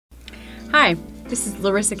Hi, this is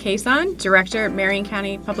Larissa Cason, Director at Marion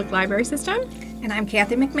County Public Library System. And I'm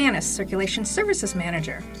Kathy McManus, Circulation Services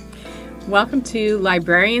Manager. Welcome to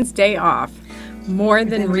Librarian's Day Off, more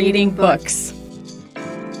than reading books.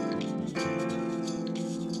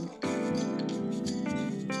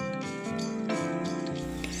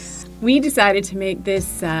 We decided to make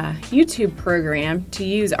this YouTube program to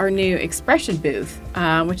use our new expression booth,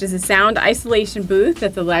 which is a sound isolation booth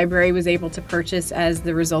that the library was able to purchase as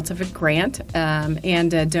the result of a grant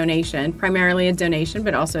and a donation, primarily a donation,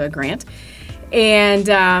 but also a grant.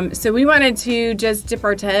 And so we wanted to just dip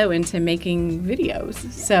our toe into making videos.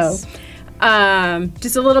 Yes. So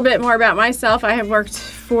just a little bit more about myself. I have worked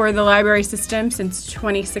for the library system since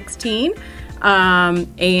 2016.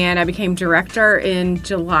 And I became director in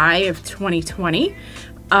July of 2020.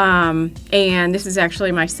 And this is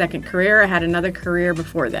actually my second career. I had another career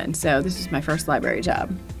before then, so this is my first library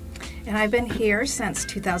job. And I've been here since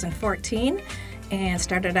 2014 and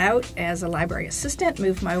started out as a library assistant,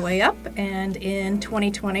 moved my way up, and in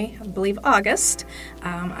 2020, I believe August,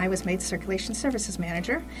 I was made circulation services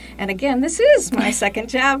manager. And again, this is my second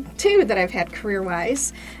job, too, that I've had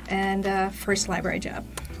career-wise, and first library job.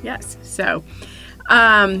 Yes. So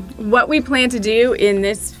what we plan to do in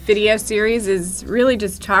this video series is really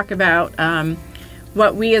just talk about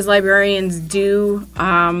what we as librarians do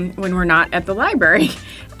when we're not at the library.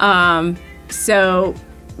 So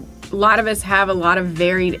a lot of us have a lot of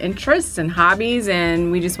varied interests and hobbies, and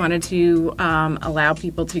we just wanted to allow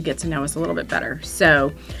people to get to know us a little bit better.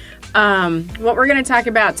 So what we're going to talk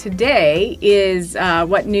about today is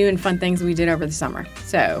what new and fun things we did over the summer.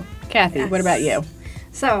 So, Kathy, yes. What about you?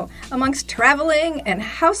 So, amongst traveling and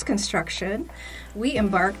house construction, we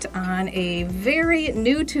embarked on a very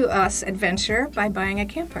new-to-us adventure by buying a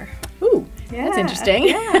camper. Ooh, yeah, that's interesting.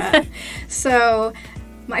 Yeah. So,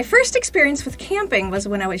 my first experience with camping was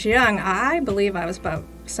when I was young. I believe I was about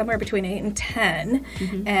somewhere between 8 and 10,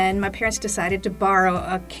 and my parents decided to borrow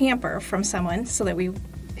a camper from someone so that we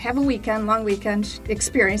have a weekend, long weekend,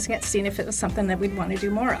 experiencing it, seeing if it was something that we'd want to do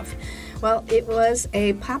more of. Well, it was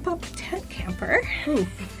a pop-up tent camper,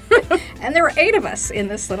 and there were 8 of us in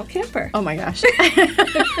this little camper. Oh my gosh.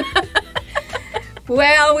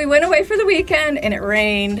 Well, we went away for the weekend, and it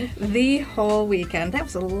rained the whole weekend. That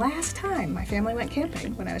was the last time my family went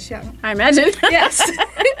camping when I was young. I imagine. Yes.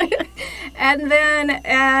 And then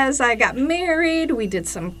as I got married, we did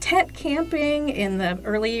some tent camping in the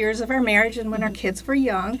early years of our marriage and when our kids were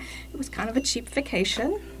young. It was kind of a cheap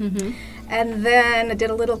vacation. And then I did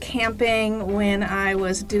a little camping when I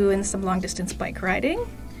was doing some long-distance bike riding.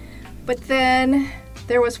 But then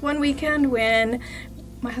there was one weekend when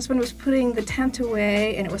my husband was putting the tent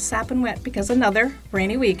away, and it was sopping wet because another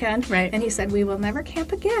rainy weekend. Right. And he said, we will never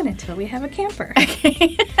camp again until we have a camper.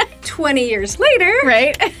 20 years later,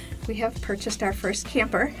 right, we have purchased our first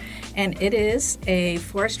camper, and it is a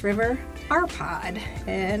Forest River R-Pod.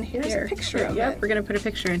 And here's a picture of it. Yep, we're going to put a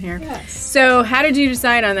picture in here. Yes. So how did you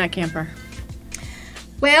decide on that camper?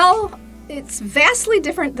 Well, it's vastly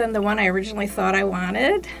different than the one I originally thought I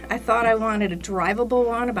wanted. I thought I wanted a drivable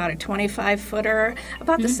one, about a 25-footer,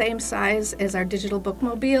 about the same size as our digital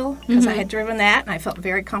bookmobile, because I had driven that, and I felt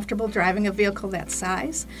very comfortable driving a vehicle that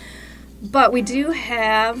size. But we do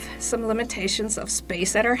have some limitations of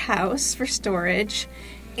space at our house for storage,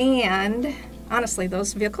 and honestly,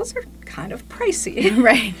 those vehicles are kind of pricey.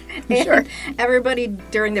 Right, sure. Everybody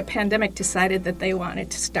during the pandemic decided that they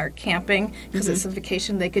wanted to start camping because it's a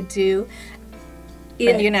vacation they could do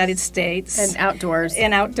in the United States. And outdoors.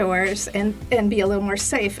 And be a little more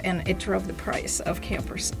safe, and it drove the price of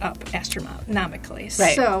campers up astronomically.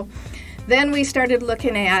 Right. So then we started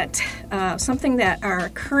looking at something that our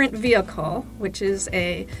current vehicle, which is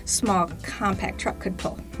a small compact truck, could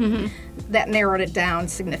pull. That narrowed it down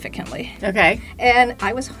significantly. Okay. And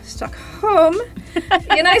I was stuck home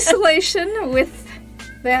in isolation with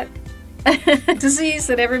that disease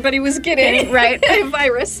that everybody was getting, right? A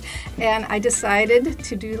virus. And I decided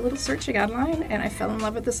to do a little searching online, and I fell in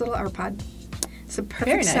love with this little R-Pod. It's a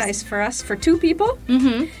perfect size for us, for 2 people.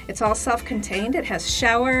 It's all self-contained. It has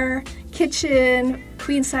shower, kitchen,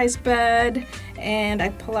 queen-size bed, and a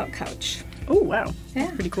pull-out couch. Oh, wow.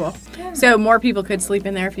 Yeah. Pretty cool. Yeah. So more people could sleep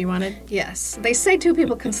in there if you wanted? Yes. They say 2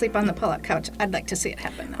 people can sleep on the pull-out couch. I'd like to see it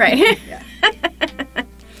happen now. Right. Yeah.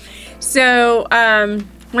 So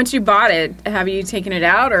once you bought it, have you taken it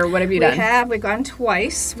out, or what have you done? We have. We've gone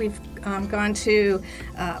twice. We've gone to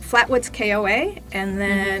Flatwoods KOA and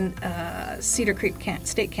then Cedar Creek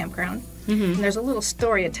State Campground. And there's a little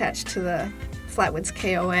story attached to the Flatwoods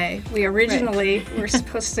KOA. We originally were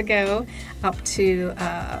supposed to go up to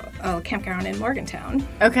a campground in Morgantown.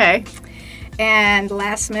 Okay. And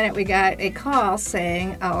last minute we got a call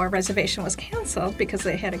saying our reservation was canceled because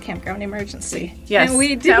they had a campground emergency. Yes. And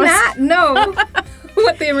we did not know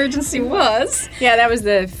what the emergency was. Yeah, that was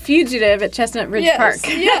the fugitive at Chestnut Ridge Park.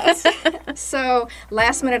 Yes. So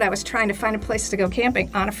last minute I was trying to find a place to go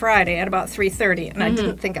camping on a Friday at about 3:30, and I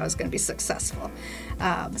didn't think I was going to be successful.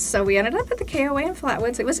 So we ended up at the KOA in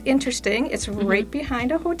Flatwoods. It was interesting. It's right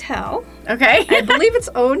behind a hotel. Okay. I believe it's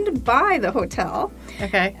owned by the hotel.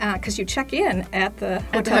 Okay. Because you check in at the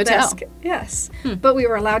hotel. desk. Yes. But we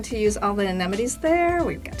were allowed to use all the anemones there.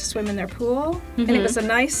 We got to swim in their pool. And it was a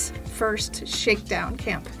nice first shakedown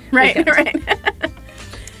camp. Right, weekend. right.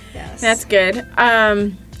 Yes. That's good.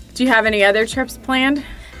 Do you have any other trips planned?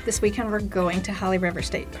 This weekend we're going to Holly River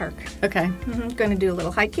State Park. Okay. Going to do a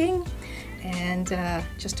little hiking and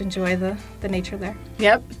just enjoy the nature there.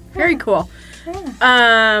 Yep. Very cool.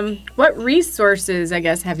 Yeah. What resources, I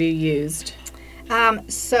guess, have you used?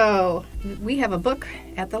 So we have a book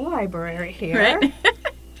at the library here.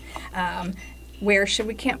 Right. Where should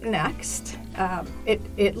we camp next?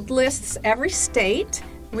 It lists every state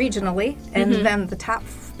regionally, and then the top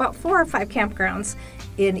about 4 or 5 campgrounds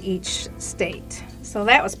in each state. So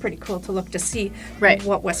that was pretty cool to look to see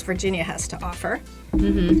what West Virginia has to offer.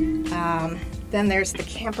 Then there's the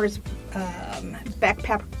camper's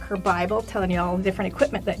backpacker Bible telling you all the different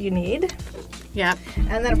equipment that you need. Yeah.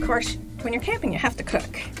 And then, of course, when you're camping, you have to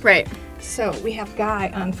cook. Right. So we have Guy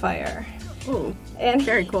on fire. Ooh. And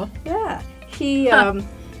Very cool. Yeah. He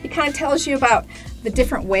kind of tells you about the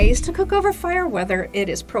different ways to cook over fire, whether it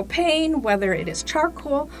is propane, whether it is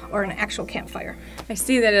charcoal, or an actual campfire. I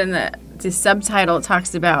see that in the subtitle it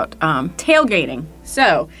talks about tailgating.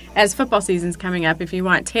 So, as football season's coming up, if you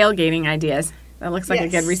want tailgating ideas, that looks like a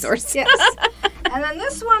good resource. Yes. And then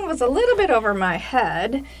this one was a little bit over my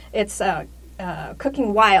head. It's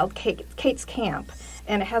Cooking Wild, Kate's Camp,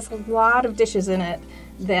 and it has a lot of dishes in it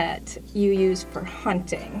that you use for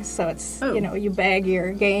hunting. So it's, you bag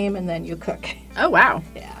your game and then you cook. Oh, wow.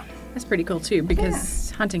 Yeah. That's pretty cool, too,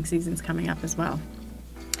 because hunting season's coming up as well.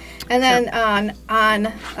 And then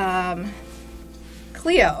on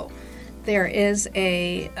Cleo, there is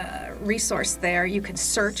a resource there. You can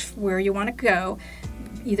search where you want to go,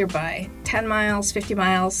 either by 10 miles, 50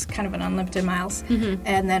 miles, kind of an unlimited miles,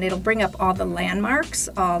 and then it'll bring up all the landmarks,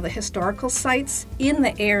 all the historical sites in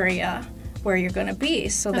the area where you're going to be,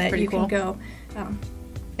 so that you can go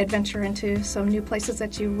adventure into some new places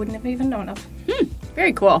that you wouldn't have even known of.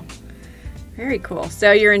 Very cool. Very cool.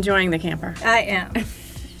 So you're enjoying the camper. I am.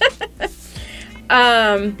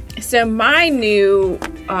 So my new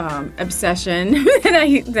obsession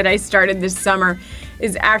that I started this summer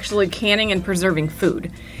is actually canning and preserving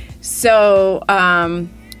food. So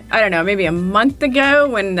I don't know, maybe a month ago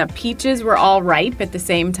when the peaches were all ripe at the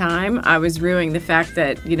same time, I was ruining the fact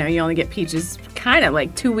that, you only get peaches kind of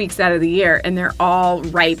like 2 weeks out of the year and they're all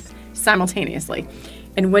ripe simultaneously.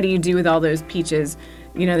 And what do you do with all those peaches?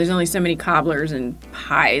 There's only so many cobblers and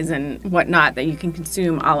pies and whatnot that you can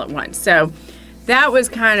consume all at once. So that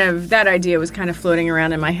idea was kind of floating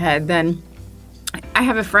around in my head. Then I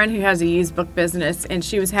have a friend who has a used book business, and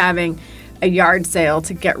she was having a yard sale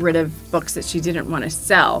to get rid of books that she didn't want to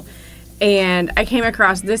sell. And I came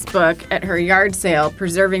across this book at her yard sale,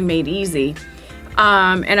 Preserving Made Easy.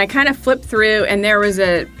 And I kind of flipped through, and there was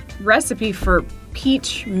a recipe for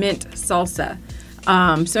peach mint salsa.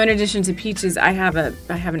 So in addition to peaches, I have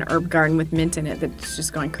an herb garden with mint in it that's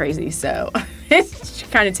just going crazy. So it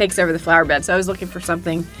kind of takes over the flower bed. So I was looking for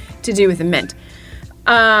something to do with the mint.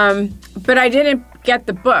 But I didn't get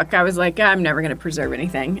the book. I was like, I'm never going to preserve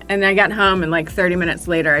anything. And I got home, and like 30 minutes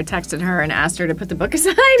later, I texted her and asked her to put the book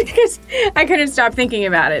aside because I couldn't stop thinking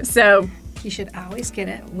about it. So you should always get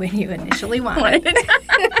it when you initially want it.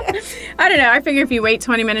 I don't know. I figure if you wait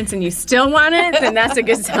 20 minutes and you still want it, then that's a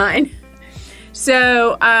good sign.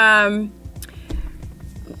 So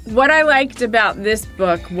what I liked about this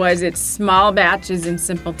book was its small batches and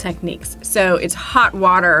simple techniques. So it's hot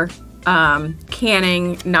water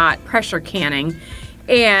canning, not pressure canning.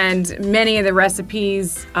 And many of the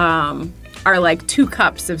recipes are like 2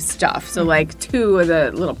 cups of stuff. So like 2 of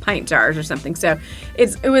the little pint jars or something. So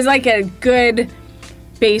it was like a good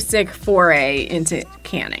basic foray into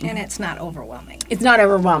canning. And it's not overwhelming. It's not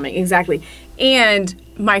overwhelming, exactly. And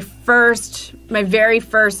my very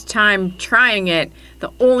first time trying it,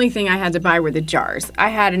 the only thing I had to buy were the jars. I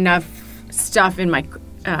had enough stuff in my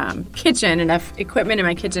kitchen, enough equipment in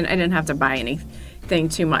my kitchen. I didn't have to buy anything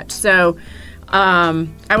too much. So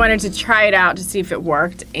I wanted to try it out to see if it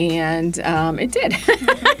worked, and it did.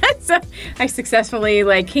 So I successfully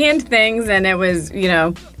canned things, and it was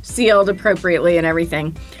sealed appropriately and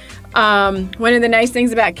everything. One of the nice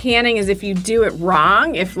things about canning is if you do it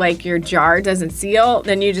wrong, if like your jar doesn't seal,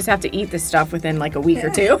 then you just have to eat the stuff within like a week or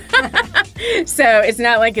two. So it's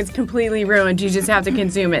not like it's completely ruined. You just have to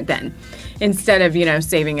consume it then instead of,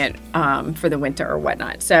 saving it for the winter or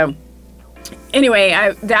whatnot. So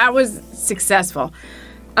anyway, that was successful.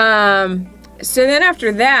 So then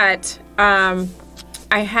after that, I'm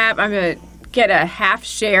going to get a half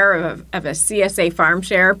share of a CSA farm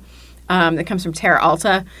share that comes from Terra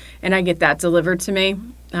Alta, and I get that delivered to me,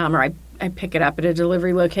 or I pick it up at a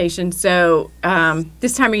delivery location. So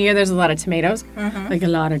this time of year, there's a lot of tomatoes, like a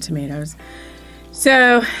lot of tomatoes.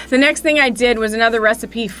 So the next thing I did was another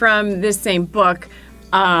recipe from this same book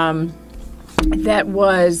that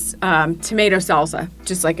was tomato salsa,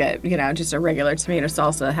 just like just a regular tomato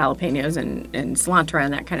salsa, jalapenos and cilantro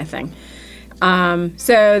and that kind of thing.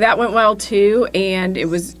 So that went well too, and it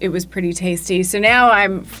was pretty tasty. So now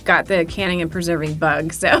I've got the canning and preserving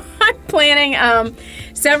bug. So I'm planning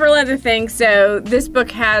several other things. So this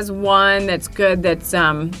book has one that's good, that's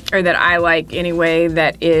or that I like anyway,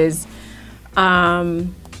 that is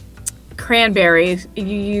cranberries. You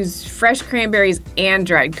use fresh cranberries and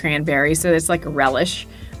dried cranberries, so it's like a relish.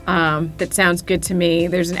 That sounds good to me.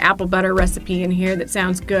 There's an apple butter recipe in here that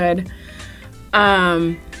sounds good.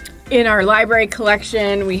 In our library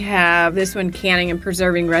collection, we have this one, Canning and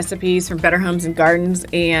Preserving Recipes from Better Homes and Gardens,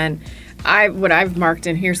 and what I've marked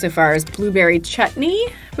in here so far is blueberry chutney,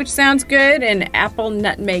 which sounds good, and apple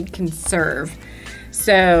nutmeg conserve.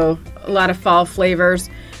 So a lot of fall flavors.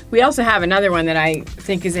 We also have another one that I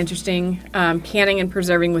think is interesting, Canning and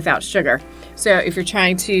Preserving Without Sugar. So if you're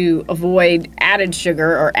trying to avoid added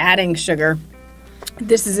sugar or adding sugar,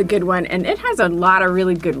 this is a good one, and it has a lot of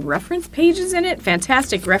really good reference pages in it.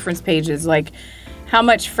 Fantastic reference pages, like how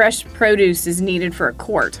much fresh produce is needed for a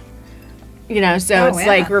quart.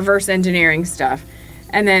 Like reverse engineering stuff.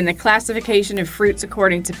 And then the classification of fruits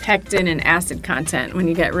according to pectin and acid content when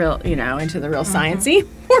you get real, into the real sciencey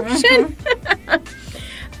portion.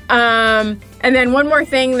 And then one more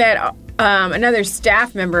thing that another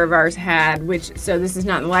staff member of ours had, so this is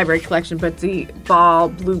not in the library collection, but the Ball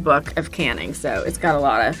Blue Book of Canning. So it's got a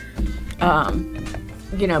lot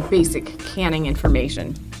of, basic canning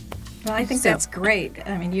information. Well, I think that's great.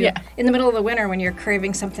 I mean, in the middle of the winter when you're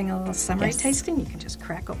craving something a little summery tasting, you can just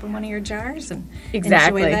crack open one of your jars and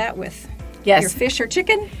enjoy that with your fish or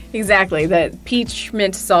chicken. Exactly. The peach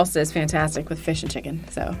mint salsa is fantastic with fish and chicken.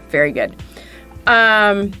 So very good.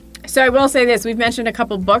 So I will say this. We've mentioned a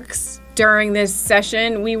couple books during this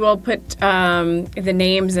session. We will put the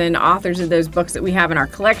names and authors of those books that we have in our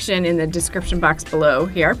collection in the description box below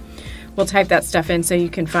here. We'll type that stuff in so you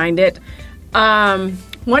can find it.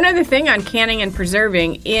 One other thing on canning and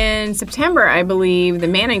preserving, in September, I believe, the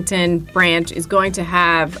Mannington branch is going to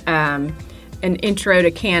have an intro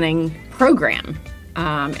to canning program.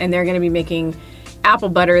 And they're going to be making apple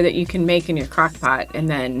butter that you can make in your crock pot, and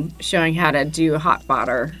then showing how to do a hot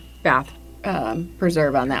water bath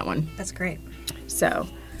preserve on that one. That's great. So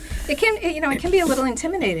it can be a little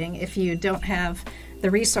intimidating if you don't have the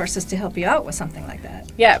resources to help you out with something like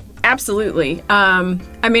that. Yeah, absolutely.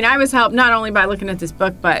 I was helped not only by looking at this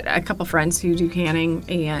book, but a couple friends who do canning,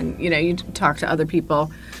 and you talk to other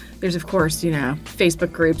people. There's of course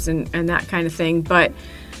Facebook groups and that kind of thing, but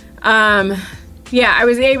I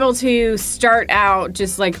was able to start out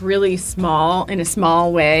just like really small, in a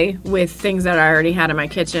small way, with things that I already had in my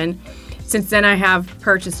kitchen. Since then, I have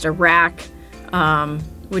purchased a rack,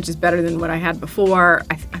 which is better than what I had before.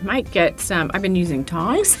 I might get some. I've been using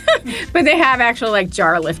tongs, but they have actual like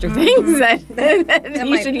jar lifter things that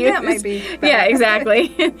you should use. That might be better. Yeah, exactly.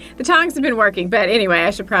 The tongs have been working, but anyway,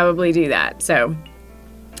 I should probably do that. So,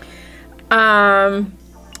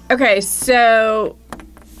 okay, so.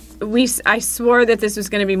 I swore that this was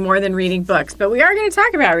going to be more than reading books, but we are going to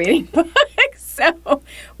talk about reading books. So,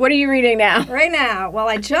 what are you reading now? Right now, well,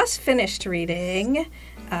 I just finished reading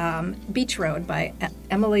Beach Road by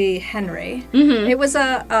Emily Henry. It was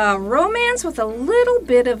a romance with a little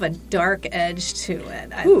bit of a dark edge to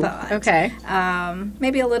it, I thought. Okay.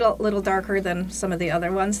 Maybe a little darker than some of the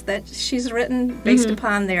other ones that she's written based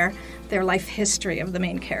upon their life history of the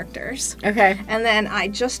main characters. Okay. And then I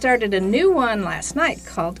just started a new one last night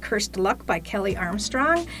called Cursed Luck by Kelley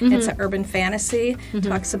Armstrong. It's an urban fantasy.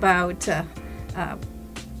 Talks about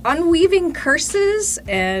unweaving curses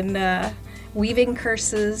and weaving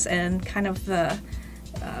curses and kind of the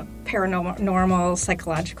paranormal,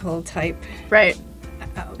 psychological type. Right.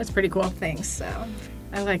 That's pretty cool. Things. So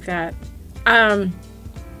I like that. I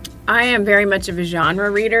am very much of a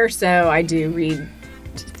genre reader, so I do read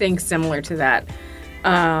things similar to that.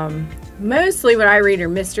 Mostly what I read are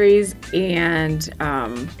mysteries and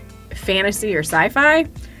fantasy or sci-fi.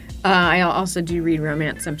 I also do read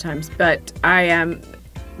romance sometimes, but I am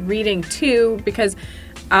reading too because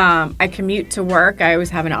I commute to work. I always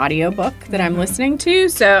have an audiobook that I'm listening to.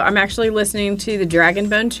 So I'm actually listening to The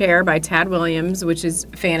Dragonbone Chair by Tad Williams, which is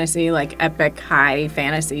fantasy, like epic high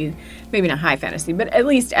fantasy. Maybe not high fantasy, but at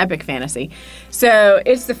least epic fantasy. So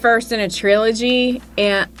it's the first in a trilogy,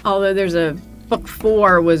 and although there's a book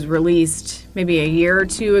 4 was released maybe a year or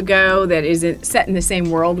 2 ago that isn't set in the same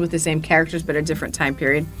world with the same characters, but a different time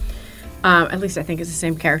period. At least I think it's the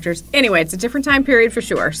same characters. Anyway, it's a different time period for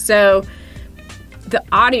sure. So the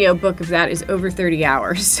audio book of that is over 30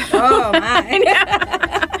 hours. Oh,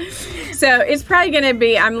 my. So it's probably going to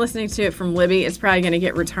be, I'm listening to it from Libby. It's probably going to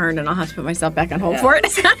get returned, and I'll have to put myself back on hold for it.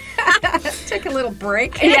 Take a little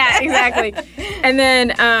break. Yeah, exactly. And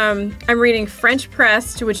then I'm reading French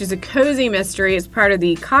Pressed, which is a cozy mystery. It's part of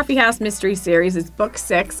the Coffee House Mystery Series. It's book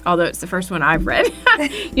 6, although it's the first one I've read.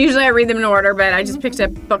 Usually I read them in order, but I just picked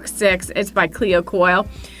up book 6. It's by Cleo Coyle.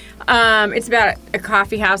 It's about a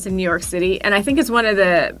coffee house in New York City, and I think it's one of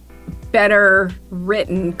the better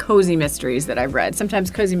written cozy mysteries that I've read.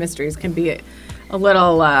 Sometimes cozy mysteries can be a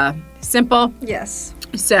little simple. Yes.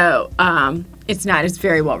 So it's not. It's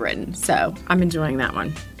very well written. So I'm enjoying that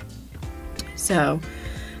one. So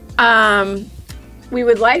we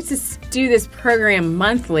would like to do this program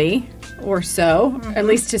monthly or so, at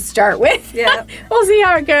least to start with. Yeah. We'll see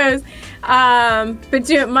how it goes. But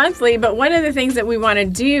do it monthly. But one of the things that we want to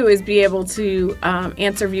do is be able to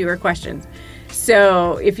answer viewer questions.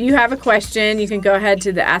 So if you have a question, you can go ahead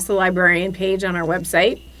to the Ask the Librarian page on our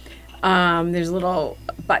website. There's a little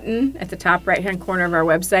button at the top right-hand corner of our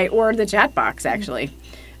website, or the chat box, actually.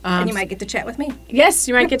 And you might get to chat with me. Yes,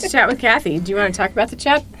 you might get to chat with Kathy. Do you want to talk about the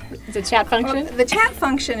chat function? The chat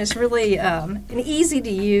function is really an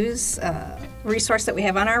easy-to-use resource that we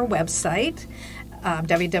have on our website,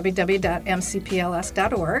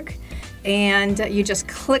 www.mcpls.org. And you just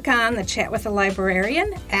click on the Chat with the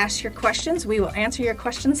Librarian, ask your questions. We will answer your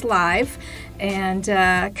questions live, and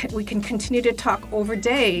we can continue to talk over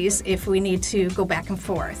days if we need to go back and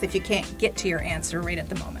forth, if you can't get to your answer right at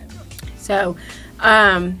the moment. So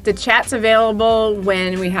the chat's available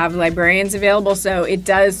when we have librarians available, so it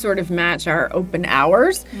does sort of match our open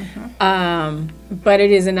hours, but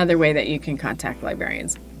it is another way that you can contact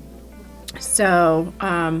librarians. So,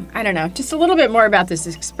 I don't know, just a little bit more about this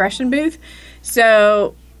expression booth.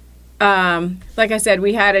 So, like I said,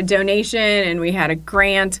 we had a donation and we had a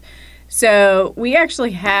grant. So we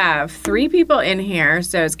actually have 3 people in here.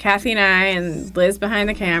 So it's Kathy and I and Liz behind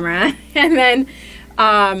the camera. And then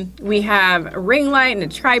we have a ring light and a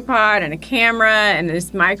tripod and a camera and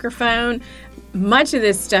this microphone. Much of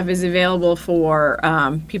this stuff is available for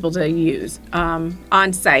people to use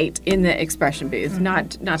on site in the expression booth,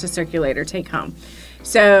 not to circulate or take home.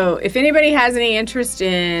 So if anybody has any interest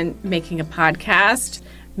in making a podcast,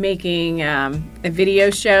 making a video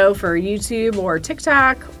show for YouTube or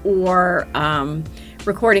TikTok, or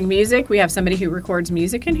recording music, we have somebody who records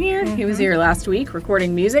music in here. He was here last week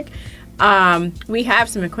recording music. We have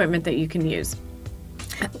some equipment that you can use.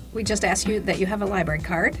 We just ask you that you have a library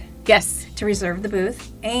card. Yes. To reserve the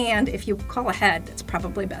booth. And if you call ahead, it's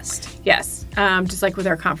probably best. Yes. Just like with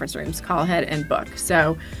our conference rooms, call ahead and book.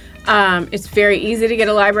 So it's very easy to get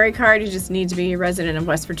a library card. You just need to be a resident of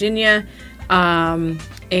West Virginia and,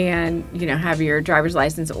 have your driver's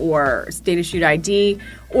license or state-issued ID.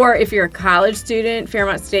 Or if you're a college student,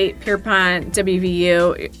 Fairmont State, Pierpont,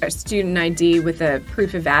 WVU, a student ID with a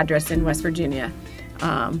proof of address in West Virginia.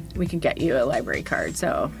 We can get you a library card.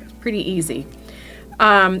 So it's pretty easy.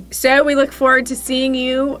 So we look forward to seeing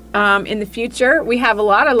you in the future. We have a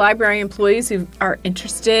lot of library employees who are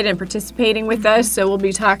interested in participating with us. So we'll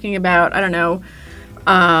be talking about,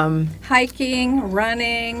 hiking,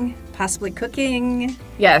 running, possibly cooking.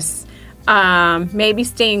 Yes. Maybe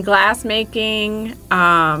stained glass making,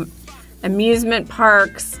 amusement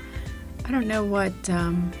parks. I don't know what...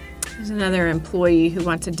 There's another employee who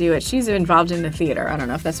wants to do it. She's involved in the theater. I don't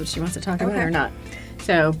know if that's what she wants to talk about or not.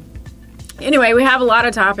 So anyway, we have a lot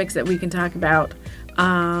of topics that we can talk about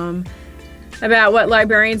what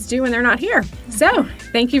librarians do when they're not here. So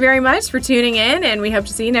thank you very much for tuning in, and we hope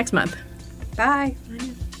to see you next month. Bye.